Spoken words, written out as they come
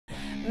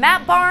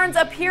Matt Barnes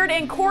appeared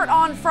in court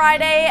on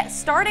Friday,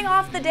 starting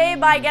off the day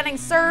by getting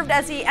served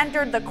as he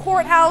entered the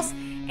courthouse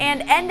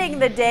and ending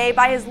the day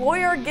by his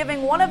lawyer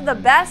giving one of the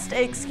best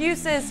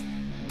excuses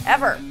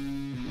ever.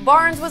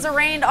 Barnes was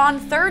arraigned on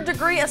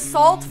third-degree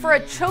assault for a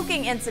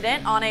choking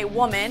incident on a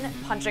woman,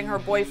 punching her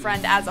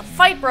boyfriend as a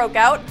fight broke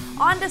out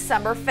on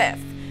December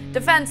 5th.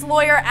 Defense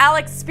lawyer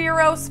Alex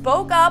Spiro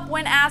spoke up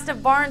when asked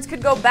if Barnes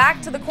could go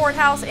back to the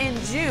courthouse in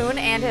June,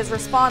 and his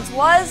response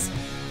was,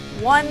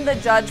 one the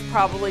judge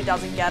probably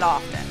doesn't get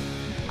often.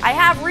 I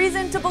have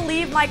reason to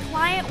believe my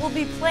client will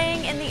be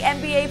playing in the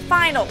NBA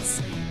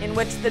Finals, in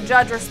which the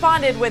judge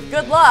responded with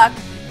good luck,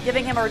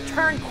 giving him a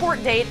return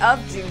court date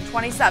of June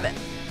 27th.